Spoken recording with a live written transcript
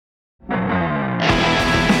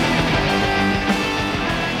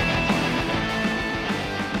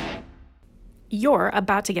you're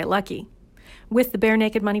about to get lucky with the Bare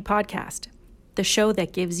Naked Money Podcast, the show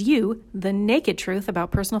that gives you the naked truth about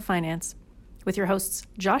personal finance, with your hosts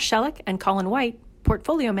Josh Shellick and Colin White,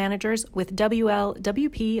 portfolio managers with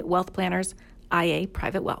WLWP Wealth Planners, IA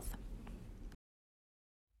Private Wealth.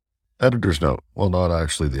 Editor's note. Well, not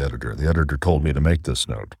actually the editor. The editor told me to make this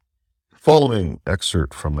note. Following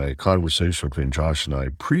excerpt from a conversation between Josh and I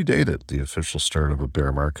predated the official start of a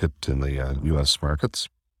bear market in the U.S. markets.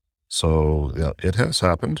 So yeah, it has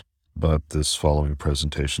happened, but this following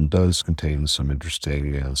presentation does contain some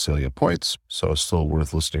interesting salient points, so it's still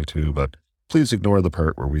worth listening to, but please ignore the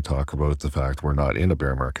part where we talk about the fact we're not in a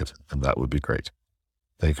bear market, and that would be great.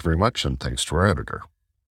 Thank you very much, and thanks to our editor.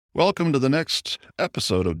 Welcome to the next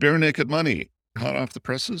episode of Bare Naked Money, hot off the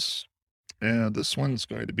presses, and this one's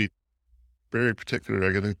going to be very particular,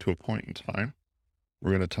 I get to a point in time.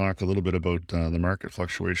 We're going to talk a little bit about the market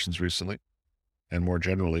fluctuations recently, and more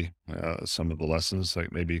generally, some of the lessons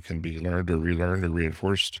that maybe can be learned or relearned or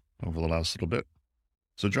reinforced over the last little bit.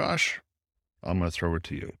 So Josh, I'm going to throw it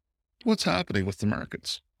to you. What's happening with the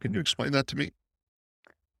markets? Can you explain that to me?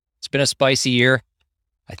 It's been a spicy year.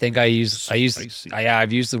 I think I've used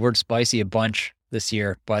the word spicy a bunch this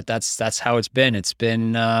year, but that's how it's been. It's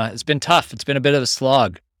been tough. It's been a bit of a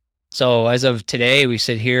slog. So as of today, we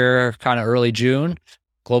sit here kind of early June.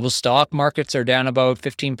 Global stock markets are down about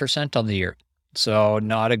 15% on the year. So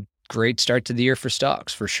not a great start to the year for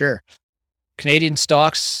stocks, for sure. Canadian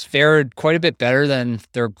stocks fared quite a bit better than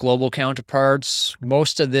their global counterparts.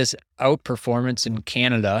 Most of this outperformance in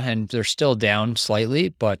Canada, and they're still down slightly,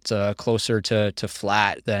 but closer to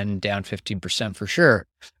flat than down 15% for sure.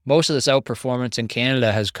 Most of this outperformance in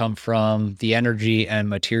Canada has come from the energy and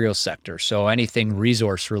materials sector. So anything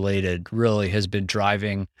resource related really has been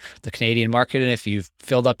driving the Canadian market. And if you've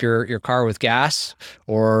filled up your car with gas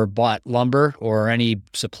or bought lumber or any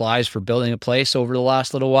supplies for building a place over the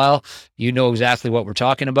last little while, you know exactly what we're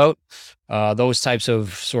talking about. Those types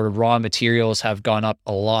of sort of raw materials have gone up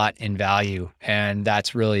a lot in value, and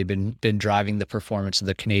that's really been driving the performance of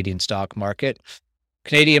the Canadian stock market.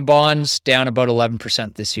 Canadian bonds down about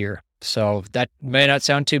 11% this year. So that may not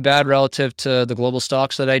sound too bad relative to the global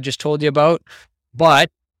stocks that I just told you about, but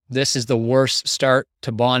this is the worst start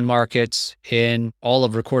to bond markets in all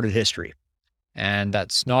of recorded history. And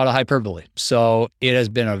that's not a hyperbole. So it has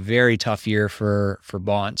been a very tough year for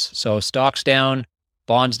bonds. So stocks down,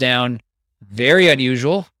 bonds down, very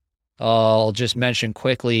unusual. I'll just mention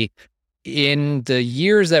quickly, in the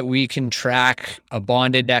years that we can track a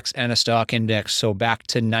bond index and a stock index, so back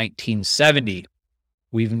to 1970,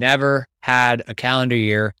 we've never had a calendar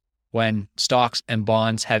year when stocks and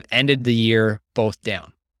bonds have ended the year both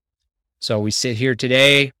down. So we sit here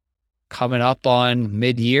today coming up on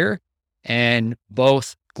mid-year, and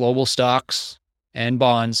both global stocks and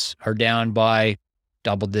bonds are down by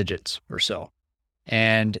double digits or so.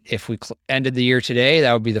 And if we ended the year today,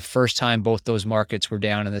 that would be the first time both those markets were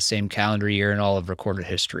down in the same calendar year in all of recorded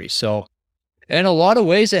history. So in a lot of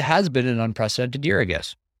ways, it has been an unprecedented year, I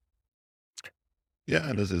guess. Yeah,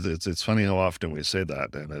 and it's funny how often we say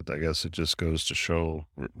that, and I guess it just goes to show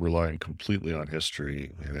relying completely on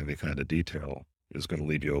history and any kind of detail is going to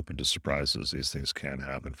leave you open to surprises. These things can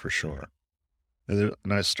happen for sure. And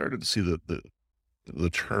I started to see that the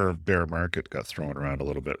term bear market got thrown around a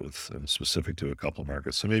little bit with specific to a couple of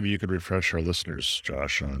markets. So maybe you could refresh our listeners,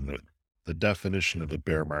 Josh, on the definition of a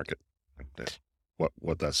bear market,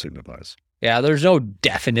 what that signifies. Yeah, there's no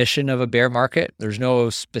definition of a bear market. There's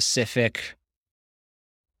no specific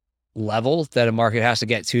level that a market has to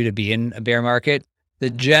get to be in a bear market.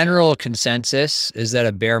 The general consensus is that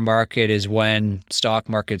a bear market is when stock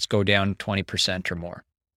markets go down 20% or more.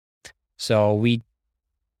 So we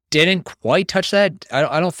didn't quite touch that.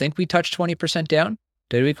 I don't think we touched 20% down.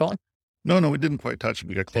 Did we, Colin? No, we didn't quite touch it.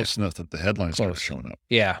 We got close enough that the headlines started showing up.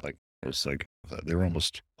 Yeah. It was like they were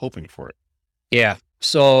almost hoping for it. Yeah.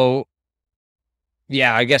 So,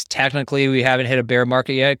 yeah, I guess technically we haven't hit a bear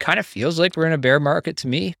market yet. It kind of feels like we're in a bear market to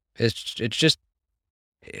me. It's just,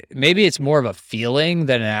 maybe it's more of a feeling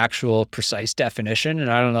than an actual precise definition.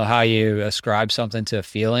 And I don't know how you ascribe something to a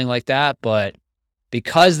feeling like that, but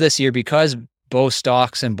because both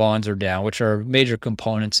stocks and bonds are down, which are major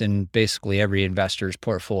components in basically every investor's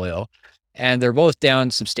portfolio, and they're both down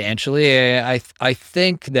substantially. I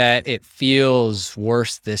think that it feels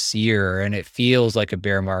worse this year, and it feels like a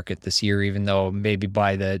bear market this year, even though maybe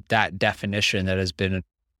by that definition that has been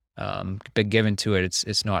given to it,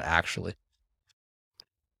 it's not actually.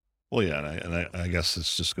 Well, yeah, and I guess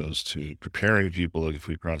this just goes to preparing people if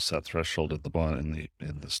we cross that threshold at the bond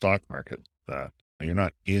in the stock market that you're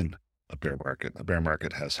not in a bear market. A bear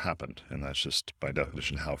market has happened, and that's just by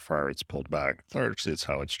definition how far it's pulled back. Largely, it's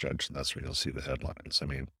how it's judged, and that's where you'll see the headlines. I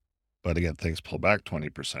mean, but again, things pull back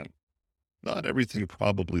 20%. Not everything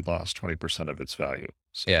probably lost 20% of its value.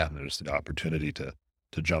 So Yeah. there's the opportunity to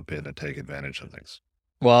jump in and take advantage of things.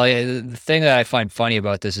 Well, the thing that I find funny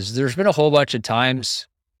about this is there's been a whole bunch of times,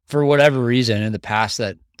 for whatever reason, in the past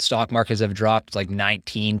that stock markets have dropped like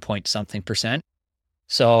 19 point something percent.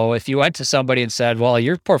 So if you went to somebody and said, well,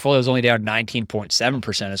 your portfolio is only down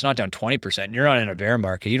 19.7%, it's not down 20%, you're not in a bear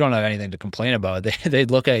market, you don't have anything to complain about,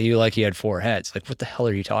 they'd look at you like you had four heads. Like, what the hell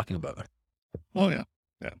are you talking about? Oh, yeah.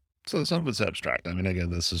 Yeah. So some of it's abstract. I mean, again,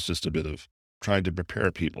 this is just a bit of trying to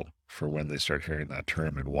prepare people for when they start hearing that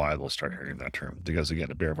term and why they'll start hearing that term. Because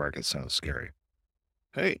again, a bear market sounds scary.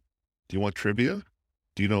 Hey, do you want trivia?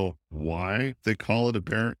 Do you know why they call it a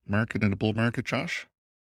bear market and a bull market, Josh?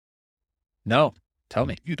 No, tell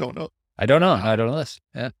me. You don't know. I don't know. I don't know this.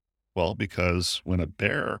 Yeah. Well, because when a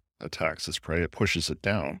bear attacks its prey, it pushes it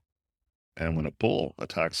down. And when a bull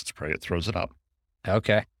attacks its prey, it throws it up.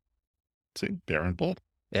 Okay. See, bear and bull.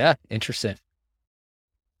 Yeah. Interesting.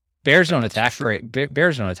 Bears don't attack prey.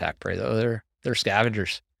 Bears don't attack prey though. They're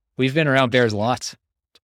scavengers. We've been around bears lots.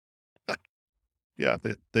 Yeah,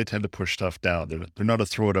 they tend to push stuff down. They're not a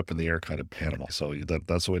throw it up in the air kind of animal. So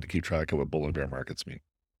that's the way to keep track of what bull and bear markets mean.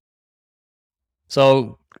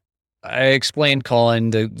 So I explained,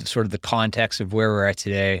 Colin, the sort of the context of where we're at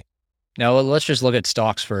today. Now let's just look at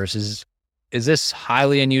stocks first. Is this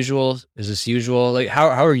highly unusual? Is this usual? Like, how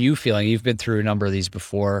are you feeling? You've been through a number of these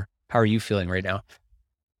before. How are you feeling right now?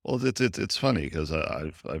 Well, it's funny because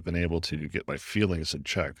I've been able to get my feelings in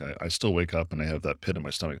check. I still wake up and I have that pit in my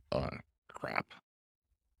stomach. Oh, crap.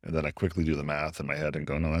 And then I quickly do the math in my head and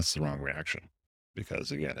go, no, that's the wrong reaction.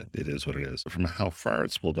 Because again, it is what it is. From how far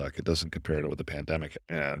it's pulled back, it doesn't compare to with the pandemic.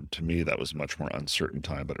 And to me, that was a much more uncertain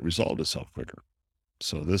time, but it resolved itself quicker.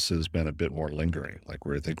 So this has been a bit more lingering, like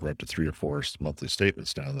where I think we're up to 3 or 4 monthly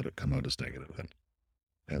statements now that have come out as negative.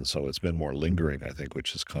 And so it's been more lingering, I think,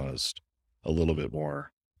 which has caused a little bit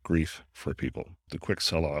more grief for people. The quick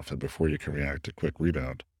sell-off and before you can react, a quick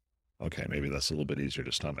rebound. Okay, maybe that's a little bit easier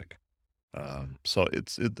to stomach. So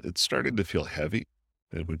it's starting to feel heavy.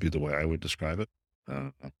 It would be the way I would describe it.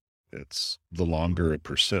 It's the longer it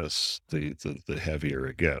persists, the heavier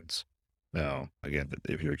it gets. Now, again,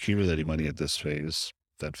 if you're accumulating money at this phase,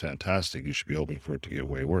 then fantastic. You should be hoping for it to get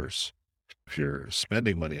way worse. If you're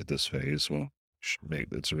spending money at this phase, well,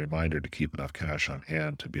 it's a reminder to keep enough cash on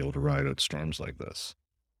hand to be able to ride out storms like this.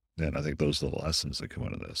 And I think those are the lessons that come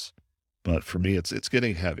out of this. But for me, it's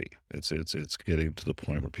getting heavy. It's getting to the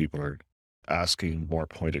point where people are asking more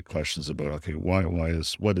pointed questions about, okay, what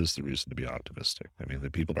is the reason to be optimistic? I mean, the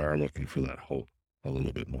people are looking for that hope a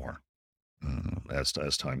little bit more as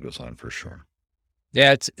time goes on, for sure.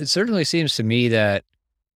 Yeah, it certainly seems to me that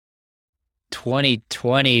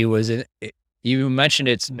 2020 you mentioned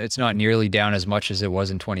it's not nearly down as much as it was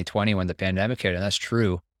in 2020 when the pandemic hit, and that's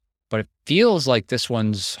true. But it feels like this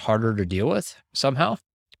one's harder to deal with somehow.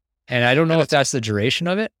 And I don't know if that's the duration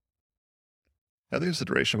of it. I think it's the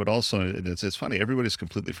duration, but also it's funny. Everybody's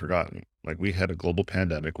completely forgotten. Like we had a global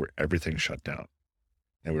pandemic where everything shut down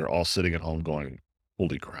and we were all sitting at home going,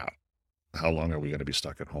 holy crap, how long are we going to be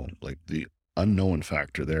stuck at home? Like the unknown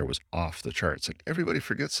factor there was off the charts. And everybody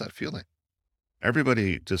forgets that feeling.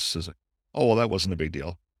 Everybody just says, oh, well, that wasn't a big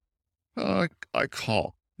deal. I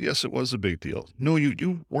call. Yes, it was a big deal. No,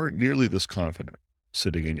 you weren't nearly this confident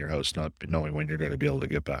sitting in your house, not knowing when you're going to be able to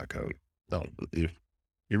get back out. No, if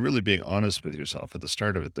you're really being honest with yourself at the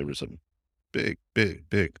start of it, there was a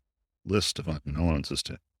big list of unknowns as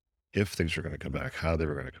to if things were going to come back, how they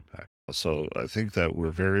were going to come back. So I think that we're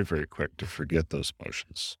very, very quick to forget those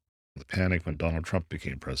emotions. The panic when Donald Trump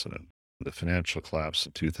became president, the financial collapse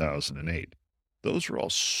in 2008, those were all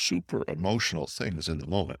super emotional things in the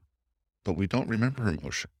moment, but we don't remember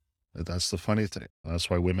emotion. That's the funny thing. That's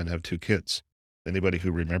why women have 2 kids. Anybody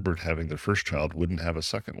who remembered having their first child wouldn't have a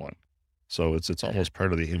second one. So it's almost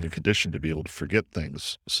part of the human condition to be able to forget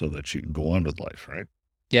things so that you can go on with life, right?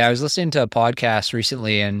 Yeah, I was listening to a podcast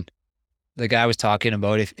recently and the guy was talking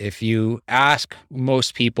about if you ask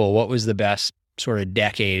most people what was the best sort of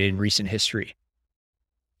decade in recent history,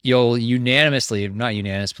 you'll not unanimously,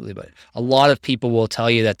 but a lot of people will tell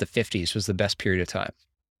you that the 50s was the best period of time.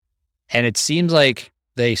 And it seems like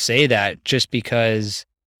they say that just because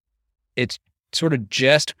it's sort of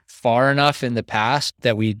just far enough in the past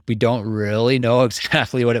that we don't really know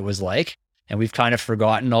exactly what it was like. And we've kind of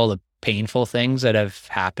forgotten all the painful things that have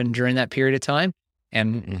happened during that period of time.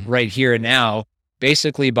 And right here and now,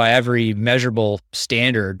 basically by every measurable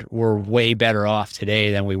standard, we're way better off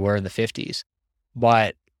today than we were in the 50s.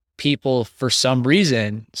 But people, for some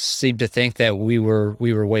reason, seem to think that we were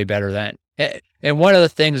way better then. And one of the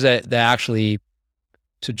things that actually,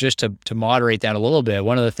 to moderate that a little bit,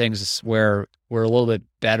 one of the things where we're a little bit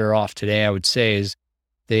better off today, I would say, is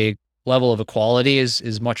the level of equality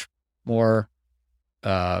is much more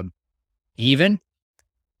even,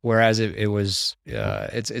 whereas it was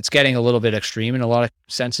it's getting a little bit extreme in a lot of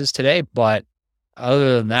senses today. But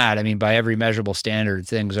other than that, I mean, by every measurable standard,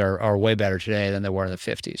 things are way better today than they were in the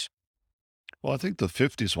 50s. Well, I think the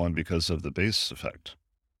 50s won because of the base effect.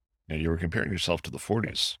 You were comparing yourself to the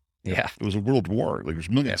 40s. Yeah. It was a world war. Like, there's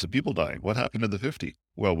millions of people dying. What happened in the 50s?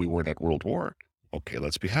 Well, we weren't at world war. Okay,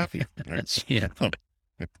 let's be happy. Right? Yeah.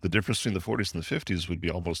 The difference between the 40s and the 50s would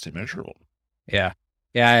be almost immeasurable. Yeah.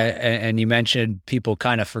 Yeah. And you mentioned people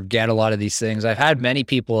kind of forget a lot of these things. I've had many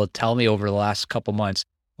people tell me over the last couple months,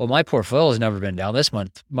 well, my portfolio has never been down this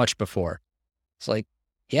much before. It's like,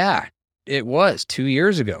 yeah, it was 2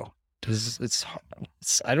 years ago. It's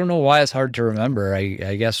I don't know why it's hard to remember.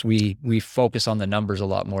 I guess we focus on the numbers a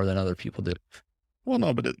lot more than other people do. Well,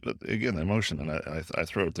 no, but again, emotion, and I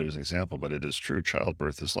throw out there as an example, but it is true.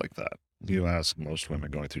 Childbirth is like that. You ask most women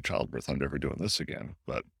going through childbirth, I'm never doing this again.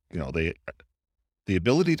 But, the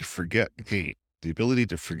ability to forget pain, the ability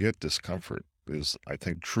to forget discomfort is, I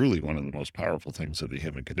think, truly one of the most powerful things of the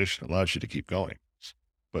human condition. It allows you to keep going,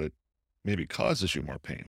 but it maybe causes you more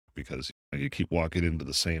pain because you keep walking into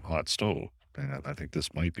the same hot stove. And I think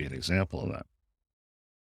this might be an example of that.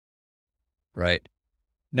 Right.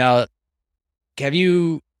 Now,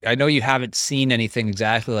 I know you haven't seen anything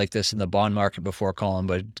exactly like this in the bond market before, Colin,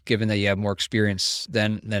 but given that you have more experience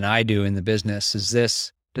than I do in the business, does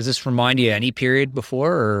this remind you of any period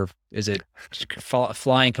before, or is it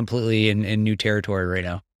flying completely in new territory right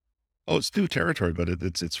now? Oh, it's new territory, but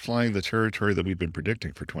it's flying the territory that we've been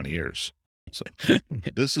predicting for 20 years. So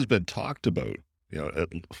this has been talked about,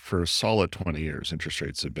 for a solid 20 years. Interest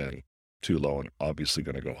rates have been too low and obviously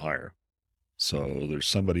going to go higher. So there's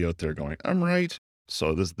somebody out there going, I'm right.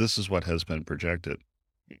 So this is what has been projected.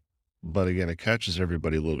 But again, it catches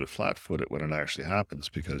everybody a little bit flat-footed when it actually happens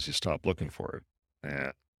because you stop looking for it.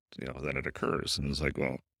 And, then it occurs. And it's like,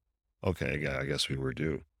 well, okay, yeah, I guess we were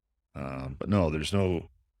due. But no, there's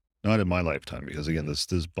not in my lifetime, because again,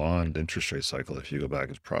 this bond interest rate cycle, if you go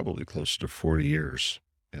back, is probably closer to 40 years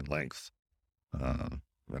in length. And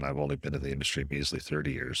I've only been in the industry measly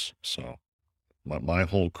 30 years. So my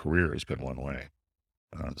whole career has been one way.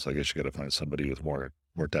 So I guess you got to find somebody with more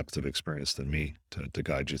depth of experience than me to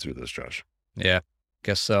guide you through this, Josh. Yeah,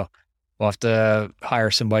 guess so. We'll have to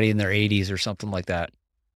hire somebody in their 80s or something like that.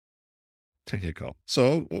 Take it go.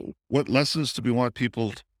 So what lessons do we want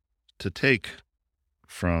people to take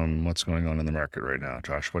from what's going on in the market right now,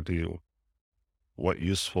 Josh? What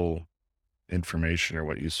useful information or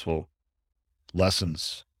what useful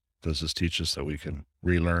lessons does this teach us that we can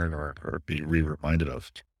relearn or be reminded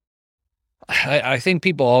of? I think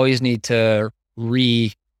people always need to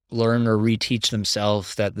relearn or reteach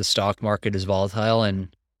themselves that the stock market is volatile,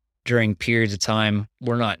 and during periods of time,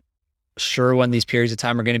 we're not sure when these periods of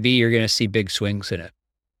time are going to be. You're going to see big swings in it.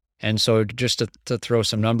 And so just to throw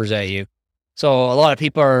some numbers at you. So a lot of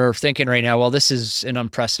people are thinking right now, well, this is an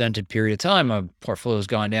unprecedented period of time. My portfolio has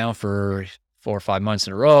gone down for 4 or 5 months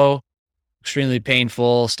in a row. Extremely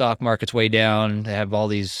painful. Stock market's way down. They have all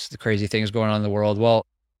these crazy things going on in the world. Well,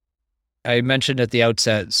 I mentioned at the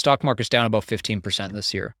outset, stock market's down about 15%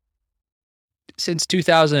 this year. Since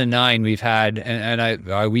 2009, we've had,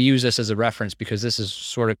 and we use this as a reference because this is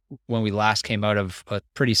sort of when we last came out of a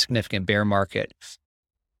pretty significant bear market.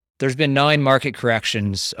 There's been 9 market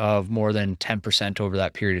corrections of more than 10% over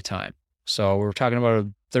that period of time. So we're talking about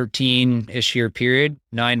a 13-ish year period,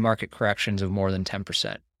 9 market corrections of more than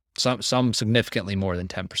 10%. Some significantly more than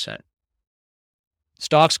 10%.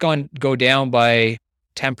 Stocks go down by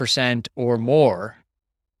 10% or more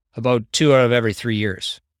about 2 out of every 3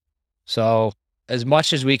 years. So as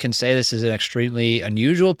much as we can say this is an extremely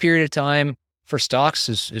unusual period of time for stocks,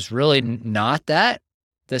 is really not that.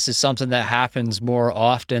 This is something that happens more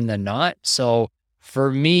often than not. So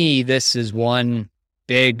for me, this is one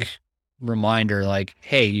big reminder, like,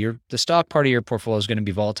 hey, the stock part of your portfolio is going to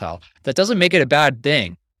be volatile. That doesn't make it a bad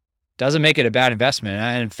thing. Doesn't make it a bad investment.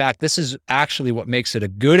 And in fact, this is actually what makes it a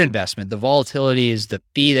good investment. The volatility is the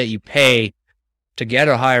fee that you pay to get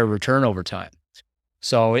a higher return over time.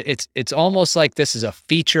 So it's almost like this is a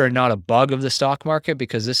feature and not a bug of the stock market,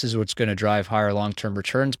 because this is what's going to drive higher long-term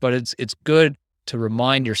returns. But it's good to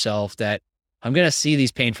remind yourself that I'm going to see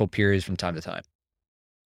these painful periods from time to time.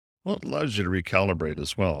 Well, it allows you to recalibrate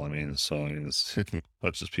as well. It's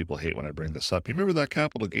much as people hate when I bring this up. You remember that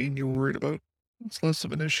capital gain you were worried about? it's less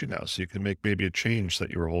of an issue now. So you can make maybe a change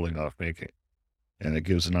that you were holding off making. And it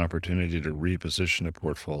gives an opportunity to reposition a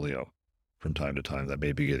portfolio from time to time that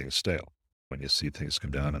may be getting stale. When you see things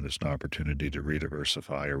come down and there's an opportunity to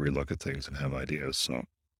re-diversify or relook at things and have ideas. So, I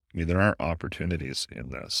mean, there are opportunities in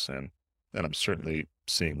this. And I'm certainly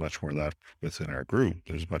seeing much more of that within our group.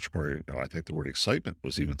 There's much more, I think the word excitement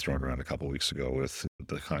was even thrown around a couple of weeks ago with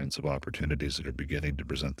the kinds of opportunities that are beginning to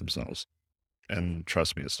present themselves. And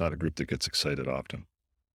trust me, it's not a group that gets excited often.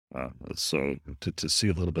 So to see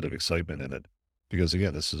a little bit of excitement in it, because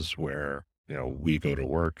again, this is where, we go to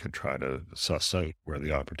work and try to suss out where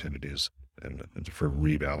the opportunities and for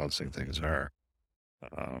rebalancing things are.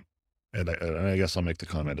 And I guess I'll make the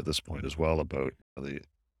comment at this point as well about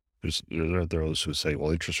there are those who say,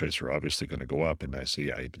 well, interest rates are obviously going to go up. And I say,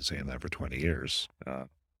 yeah, you've been saying that for 20 years.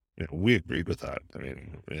 We agreed with that. I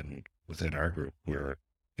mean, within our group, where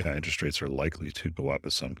interest rates are likely to go up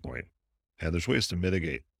at some point. And there's ways to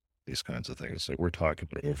mitigate these kinds of things. Like we're talking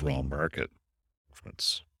about overall market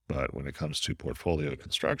difference. But when it comes to portfolio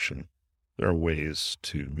construction, there are ways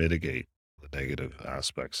to mitigate the negative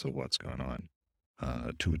aspects of what's going on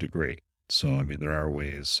to a degree. So, I mean, there are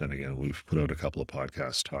ways, and again, we've put out a couple of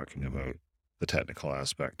podcasts talking about the technical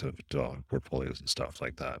aspect of developing portfolios and stuff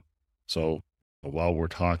like that. So while we're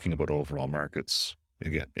talking about overall markets,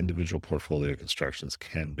 again, individual portfolio constructions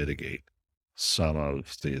can mitigate some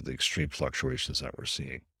of the extreme fluctuations that we're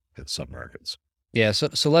seeing in some markets. Yeah.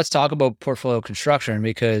 So let's talk about portfolio construction,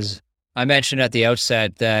 because I mentioned at the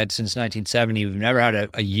outset that since 1970, we've never had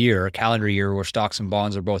a calendar year, where stocks and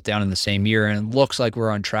bonds are both down in the same year. And it looks like we're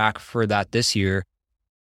on track for that this year.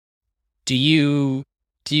 Do you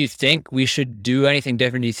think we should do anything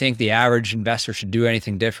different? Do you think the average investor should do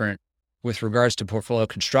anything different with regards to portfolio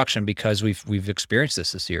construction, because we've experienced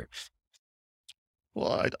this year?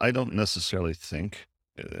 Well, I don't necessarily think,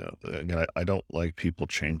 again, I don't like people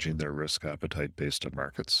changing their risk appetite based on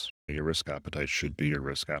markets. Your risk appetite should be your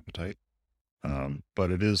risk appetite.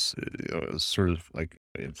 But it is it's sort of like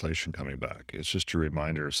inflation coming back. It's just a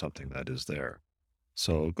reminder of something that is there.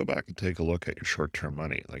 So go back and take a look at your short-term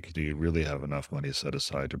money. Like, do you really have enough money set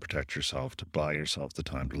aside to protect yourself, to buy yourself the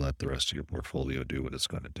time to let the rest of your portfolio do what it's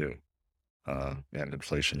going to do? And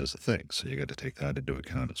inflation is a thing, so you got to take that into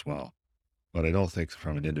account as well. But I don't think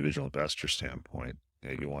from an individual investor standpoint,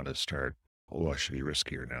 you want to start, I should be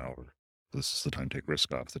riskier now, or this is the time to take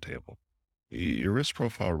risk off the table. Your risk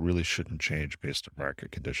profile really shouldn't change based on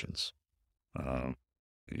market conditions.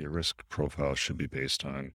 Your risk profile should be based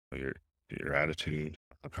on your attitude,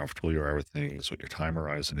 how comfortable you are with things, what your time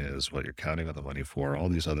horizon is, what you're counting on the money for, all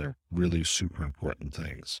these other really super important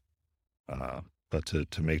things. But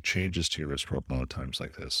to make changes to your risk profile at times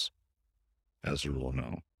like this, as a rule,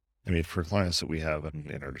 no. I mean, for clients that we have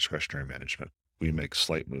in our discretionary management, we make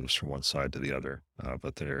slight moves from one side to the other,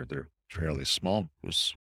 but they're fairly small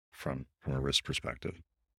moves from a risk perspective,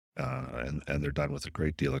 and they're done with a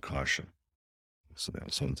great deal of caution. So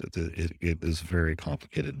it is very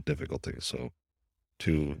complicated and difficult thing. So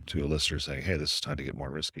to a listener saying, hey, this is time to get more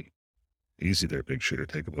risky. Easy there, big shooter,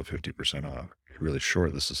 take about 50% off. You're really sure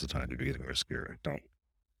this is the time to be getting riskier.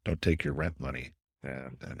 Don't take your rent money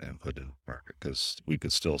and put it in the market, because we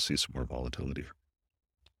could still see some more volatility.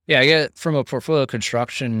 Yeah, I get from a portfolio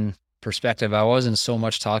construction perspective, I wasn't so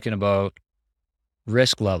much talking about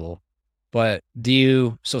risk level, but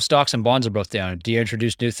so stocks and bonds are both down. Do you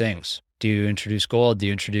introduce new things? Do you introduce gold? Do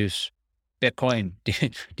you introduce Bitcoin?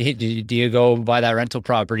 Do you go buy that rental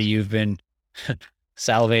property you've been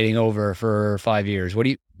salivating over for 5 years?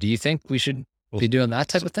 Do you think we should be doing that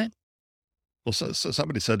type of thing? Well, so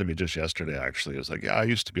somebody said to me just yesterday, actually, it was like, yeah, I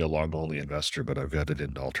used to be a long-only investor, but I've got it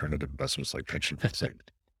into alternative investments like pension funds. Like,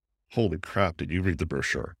 holy crap, did you read the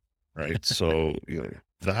brochure? Right? So,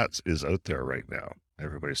 that is out there right now.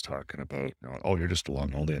 Everybody's talking about, oh, you're just a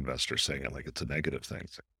long-only investor, saying it like it's a negative thing.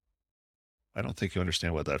 I don't think you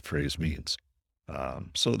understand what that phrase means.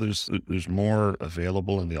 So there's more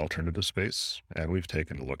available in the alternative space, and we've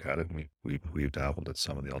taken a look at it, and we've dabbled in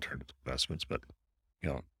some of the alternative investments, but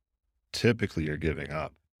typically you're giving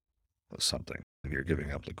up something. You're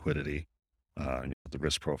giving up liquidity. The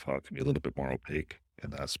risk profile can be a little bit more opaque in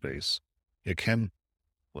that space. It can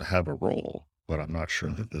have a role, but I'm not sure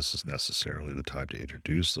that this is necessarily the time to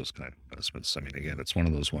introduce those kind of investments. I mean, again, it's one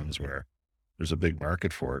of those ones where there's a big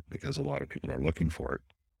market for it because a lot of people are looking for it,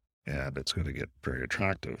 and it's going to get very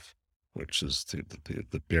attractive, which is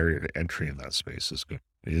the barrier to entry in that space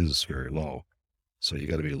is very low. So you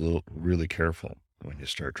got to be really careful when you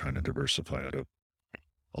start trying to diversify out of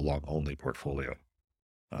a long-only portfolio,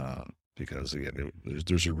 because again,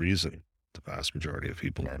 there's a reason the vast majority of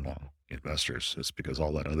people are long. investors. It's because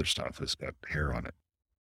all that other stuff has got hair on it.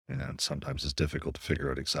 And sometimes it's difficult to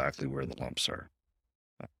figure out exactly where the lumps are.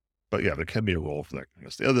 But yeah, there can be a role for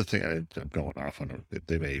that. The other thing I'm going off on,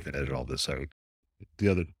 they may even edit all this out. The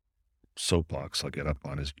other soapbox I'll get up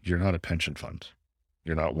on is you're not a pension fund.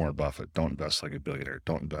 You're not Warren Buffett. Don't invest like a billionaire.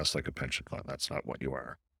 Don't invest like a pension fund. That's not what you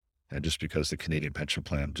are. And just because the Canadian pension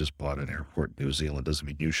plan just bought an airport in New Zealand doesn't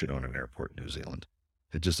mean you should own an airport in New Zealand.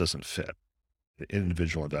 It just doesn't fit. The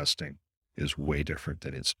individual investing is way different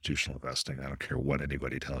than institutional investing. I don't care what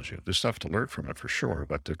anybody tells you. There's stuff to learn from it for sure,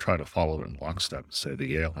 but to try to follow it in lockstep and say the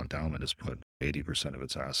Yale endowment has put 80% of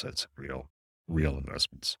its assets in real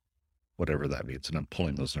investments, whatever that means. And I'm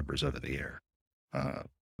pulling those numbers out of the air.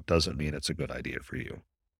 Doesn't mean it's a good idea for you.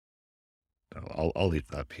 I'll leave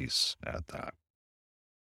that piece at that.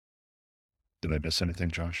 Did I miss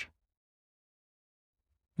anything, Josh?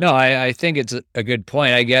 No, I think it's a good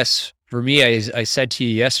point. I guess for me, I said to you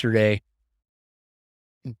yesterday,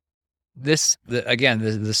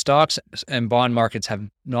 the stocks and bond markets have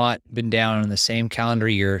not been down in the same calendar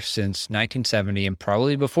year since 1970, and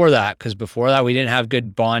probably before that, because before that we didn't have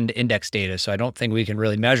good bond index data, so I don't think we can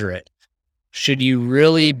really measure it. Should you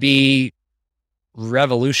really be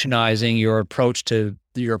revolutionizing your approach to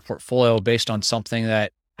your portfolio based on something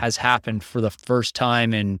that has happened for the first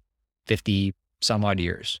time in 50 some odd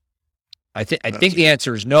years? I think the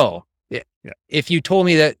answer is no. Yeah. If you told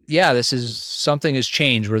me that, this is something has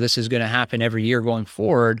changed where this is going to happen every year going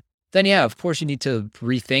forward, then of course you need to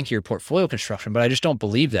rethink your portfolio construction. But I just don't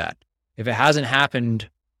believe that. If it hasn't happened,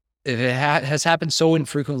 if it has happened so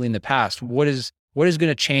infrequently in the past, what is going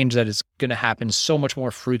to change that it's going to happen so much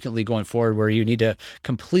more frequently going forward where you need to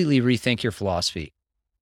completely rethink your philosophy?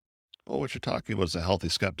 Well, what you're talking about is a healthy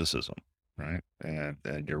skepticism, right?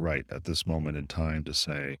 And you're right at this moment in time to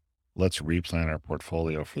say, let's replan our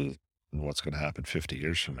portfolio for what's going to happen 50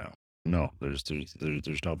 years from now. No, there's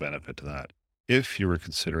no benefit to that. If you were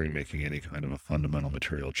considering making any kind of a fundamental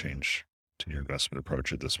material change to your investment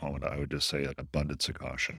approach at this moment, I would just say an abundance of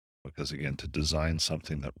caution, because again, to design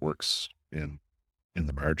something that works in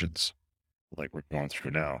the margins, like we're going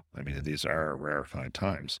through now, I mean, these are rarefied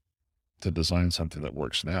times. To design something that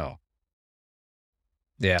works now.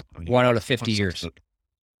 Yeah, 1 out of 50 years.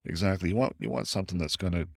 Exactly. You want something that's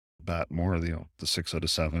going to bat more, the 6 out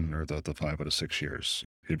of 7 or the 5 out of 6 years.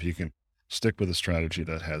 If you can stick with a strategy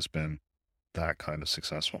that has been that kind of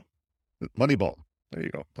successful. Moneyball. There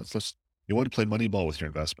you go. You want to play Moneyball with your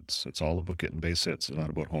investments. It's all about getting base hits. It's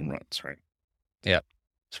not about home runs, right? Yeah,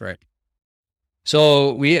 that's right.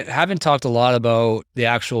 So we haven't talked a lot about the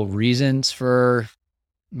actual reasons for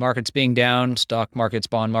markets being down, stock markets,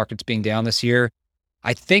 bond markets being down this year.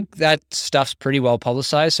 I think that stuff's pretty well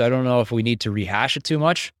publicized, so I don't know if we need to rehash it too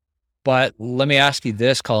much. But let me ask you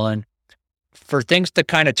this, Colin. For things to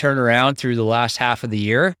kind of turn around through the last half of the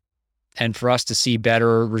year and for us to see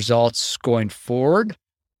better results going forward,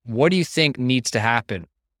 what do you think needs to happen?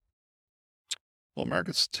 Well,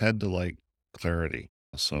 markets tend to like clarity.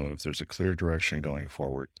 So if there's a clear direction going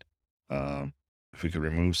forward, if we could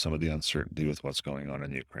remove some of the uncertainty with what's going on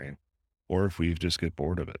in Ukraine, or if we just get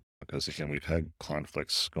bored of it, because again, we've had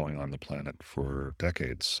conflicts going on the planet for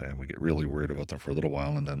decades and we get really worried about them for a little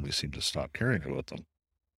while and then we seem to stop caring about them.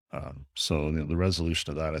 So the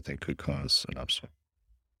resolution of that, I think, could cause an upswing.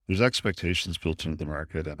 There's expectations built into the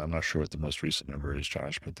market, and I'm not sure what the most recent number is,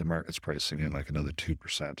 Josh, but the market's pricing in like another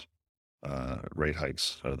 2% rate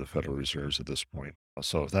hikes out of the Federal Reserves at this point.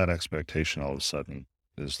 So if that expectation all of a sudden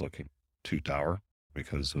is looking too dour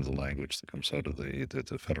because of the language that comes out of the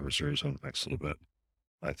Federal Reserves over the next little bit,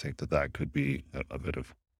 I think that could be a bit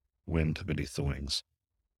of wind beneath the wings.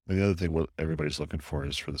 And the other thing what everybody's looking for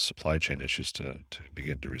is for the supply chain issues to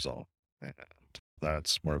begin to resolve. And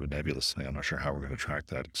that's more of a nebulous thing. I'm not sure how we're going to track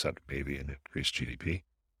that, except maybe an increased GDP,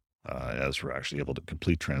 as we're actually able to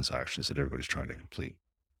complete transactions that everybody's trying to complete.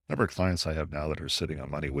 The number of clients I have now that are sitting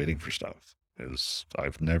on money waiting for stuff is,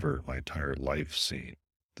 I've never my entire life seen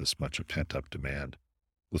this much of pent-up demand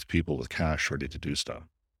with people with cash ready to do stuff.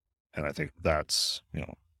 And I think that's,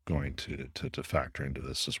 going to factor into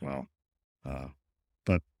this as well.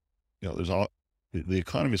 But, the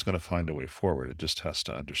economy is going to find a way forward. It just has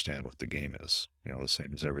to understand what the game is, the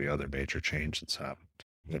same as every other major change that's happened.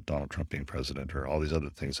 With Donald Trump being president or all these other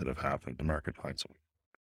things that have happened, the market finds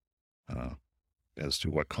a way. As to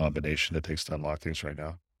what combination it takes to unlock things right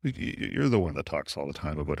now, you're the one that talks all the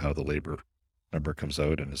time about how the labor number comes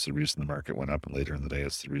out and it's the reason the market went up, and later in the day,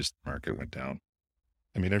 it's the reason the market went down.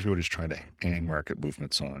 I mean, everybody's trying to hang market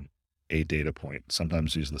movements on a data point,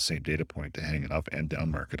 sometimes using the same data point to hang an up and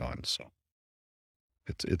down market on. So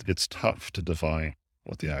it's tough to define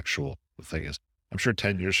what the actual thing is. I'm sure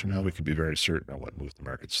 10 years from now, we could be very certain on what moved the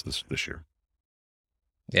markets this year.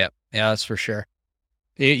 Yeah, that's for sure.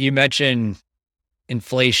 You mentioned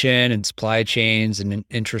inflation and supply chains and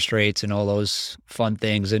interest rates and all those fun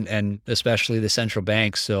things, and especially the central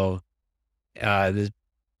banks. So the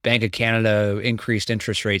Bank of Canada increased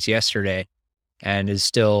interest rates yesterday and is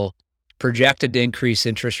still projected to increase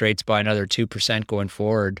interest rates by another 2% going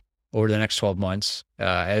forward over the next 12 months,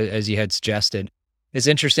 as you had suggested. It's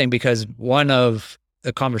interesting because one of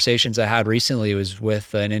the conversations I had recently was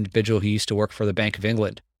with an individual who used to work for the Bank of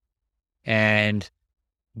England. And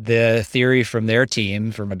the theory from their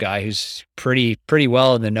team, from a guy who's pretty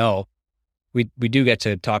well in the know, we do get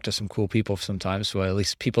to talk to some cool people sometimes, well, at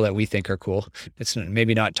least people that we think are cool. It's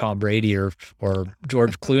maybe not Tom Brady or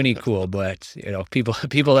George Clooney cool, but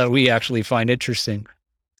people that we actually find interesting.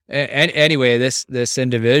 And anyway, this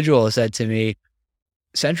individual said to me,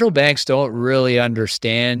 central banks don't really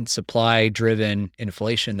understand supply-driven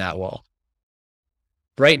inflation that well.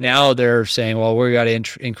 Right now, they're saying, well, we got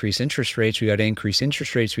to increase interest rates. We got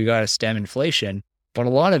to stem inflation. But a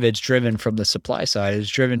lot of it's driven from the supply side. It's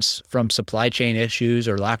driven from supply chain issues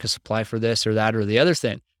or lack of supply for this or that or the other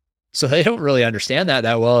thing. So they don't really understand that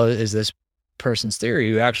well, is this person's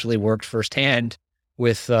theory, who actually worked firsthand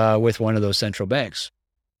with one of those central banks.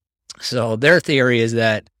 So their theory is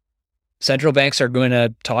that central banks are going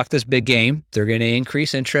to talk this big game. They're going to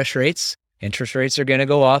increase interest rates. Interest rates are going to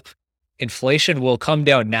go up. Inflation will come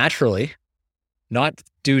down naturally, not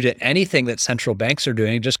due to anything that central banks are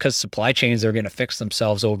doing, just because supply chains are going to fix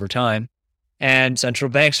themselves over time. And central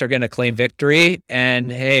banks are going to claim victory.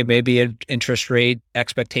 And hey, maybe interest rate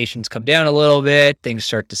expectations come down a little bit. Things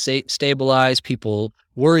start to stabilize. People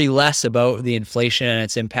worry less about the inflation and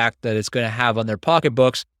its impact that it's going to have on their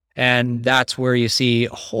pocketbooks. And that's where you see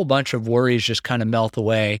a whole bunch of worries just kind of melt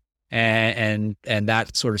away. And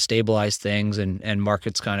that sort of stabilized things, and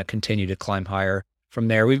markets kind of continue to climb higher from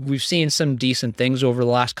there. We've seen some decent things over the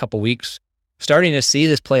last couple of weeks, starting to see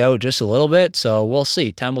this play out just a little bit. So we'll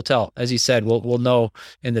see. Time will tell. As you said, we'll know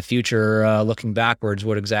in the future, looking backwards,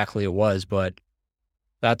 what exactly it was. But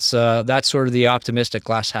that's sort of the optimistic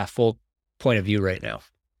glass half full point of view right now.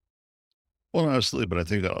 Well, absolutely. But I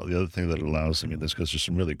think the other thing that allows, this because there's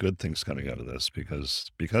some really good things coming out of this,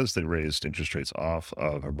 because they raised interest rates off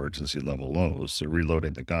of emergency level lows, they're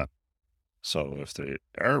reloading the gun. So if they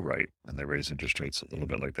are right and they raise interest rates a little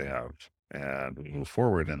bit like they have, and we move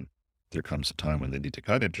forward, and there comes a time when they need to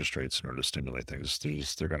cut interest rates in order to stimulate things,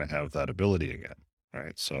 they're going to have that ability again,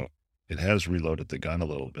 right? So it has reloaded the gun a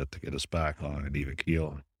little bit to get us back on an even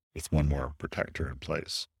keel with one more protector in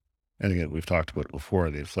place. And again, we've talked about it before,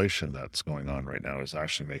 the inflation that's going on right now is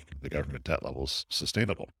actually making the government debt levels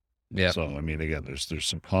sustainable. Yeah. So, again, there's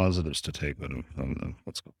some positives to take on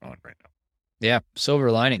what's going on right now. Yeah,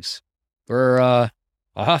 silver linings. We're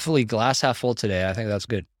awfully glass half full today. I think that's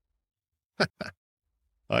good.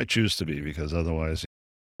 I choose to be, because otherwise,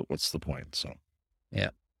 what's the point? So, yeah.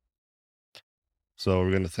 So we're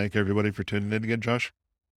going to thank everybody for tuning in again, Josh.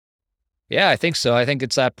 Yeah, I think so. I think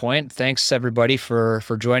it's that point. Thanks everybody for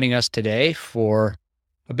joining us today for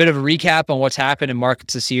a bit of a recap on what's happened in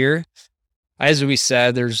markets this year. As we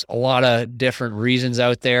said, there's a lot of different reasons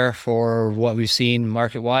out there for what we've seen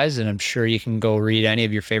market-wise, and I'm sure you can go read any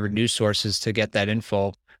of your favorite news sources to get that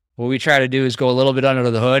info. What we try to do is go a little bit under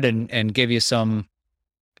the hood and give you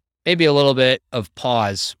maybe a little bit of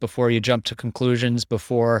pause before you jump to conclusions,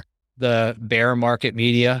 before the bear market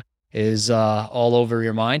media is all over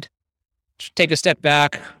your mind. Just take a step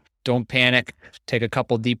back. Don't panic. Take a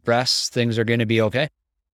couple deep breaths. Things are going to be okay.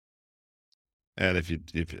 And if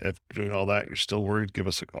after doing all that, you're still worried, give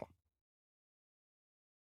us a call.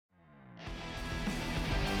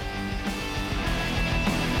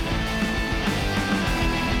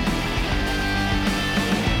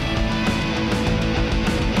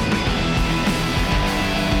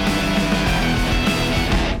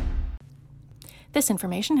 This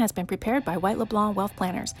information has been prepared by White LeBlanc Wealth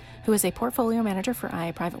Planners, who is a portfolio manager for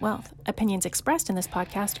IA Private Wealth. Opinions expressed in this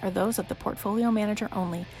podcast are those of the portfolio manager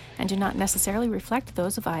only and do not necessarily reflect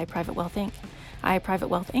those of IA Private Wealth Inc. IA Private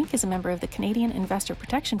Wealth Inc. is a member of the Canadian Investor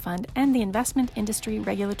Protection Fund and the Investment Industry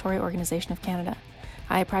Regulatory Organization of Canada.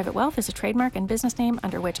 IA Private Wealth is a trademark and business name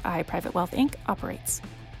under which IA Private Wealth Inc. operates.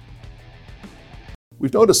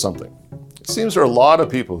 We've noticed something. It seems there are a lot of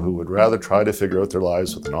people who would rather try to figure out their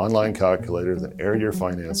lives with an online calculator than air your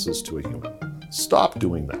finances to a human. Stop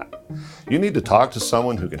doing that. You need to talk to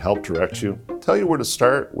someone who can help direct you, tell you where to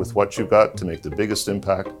start with what you've got to make the biggest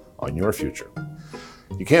impact on your future.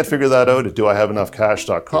 You can't figure that out at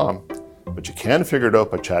doihaveenoughcash.com, but you can figure it out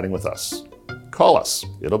by chatting with us. Call us.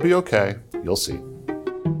 It'll be okay. You'll see.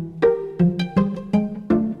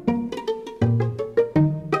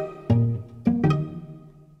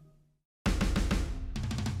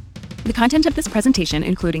 The content of this presentation,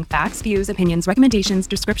 including facts, views, opinions, recommendations,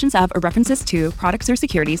 descriptions of, or references to products or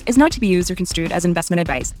securities, is not to be used or construed as investment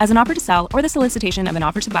advice, as an offer to sell, or the solicitation of an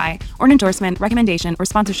offer to buy, or an endorsement, recommendation, or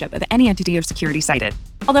sponsorship of any entity or security cited.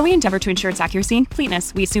 Although we endeavor to ensure its accuracy and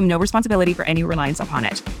completeness, we assume no responsibility for any reliance upon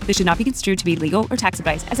it. This should not be construed to be legal or tax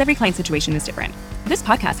advice, as every client situation is different. This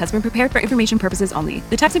podcast has been prepared for information purposes only.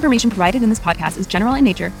 The tax information provided in this podcast is general in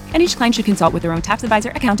nature, and each client should consult with their own tax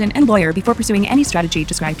advisor, accountant, and lawyer before pursuing any strategy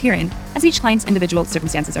described herein, as each client's individual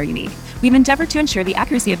circumstances are unique. We've endeavored to ensure the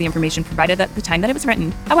accuracy of the information provided at the time that it was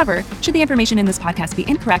written. However, should the information in this podcast be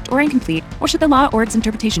incorrect or incomplete, or should the law or its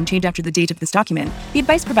interpretation change after the date of this document, the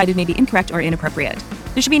advice provided may be incorrect or inappropriate.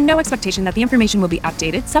 There should be no expectation that the information will be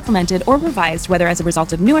updated, supplemented, or revised, whether as a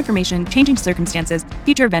result of new information, changing circumstances,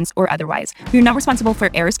 future events, or otherwise. We are not responsible for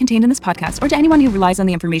errors contained in this podcast or to anyone who relies on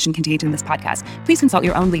the information contained in this podcast. Please consult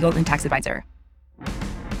your own legal and tax advisor.